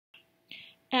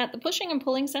At the Pushing and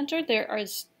Pulling Center, there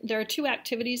are two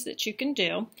activities that you can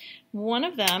do. One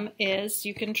of them is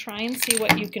you can try and see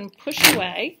what you can push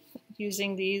away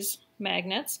using these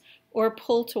magnets or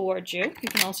pull towards you. You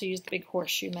can also use the big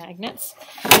horseshoe magnets.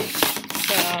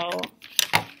 So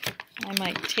I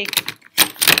might take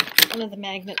one of the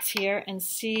magnets here and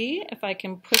see if I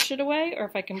can push it away or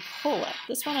if I can pull it.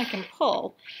 This one I can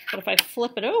pull, but if I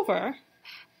flip it over,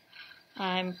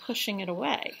 I'm pushing it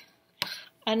away.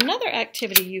 Another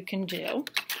activity you can do,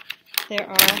 there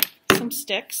are some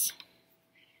sticks,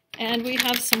 and we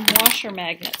have some washer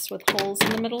magnets with holes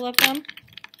in the middle of them.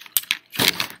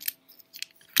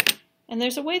 And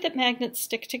there's a way that magnets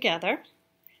stick together,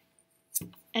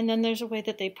 and then there's a way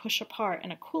that they push apart.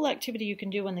 And a cool activity you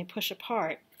can do when they push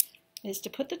apart is to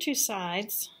put the two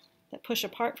sides that push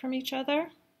apart from each other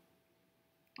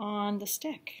on the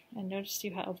stick. And notice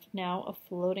you have now a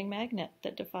floating magnet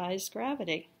that defies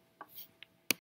gravity.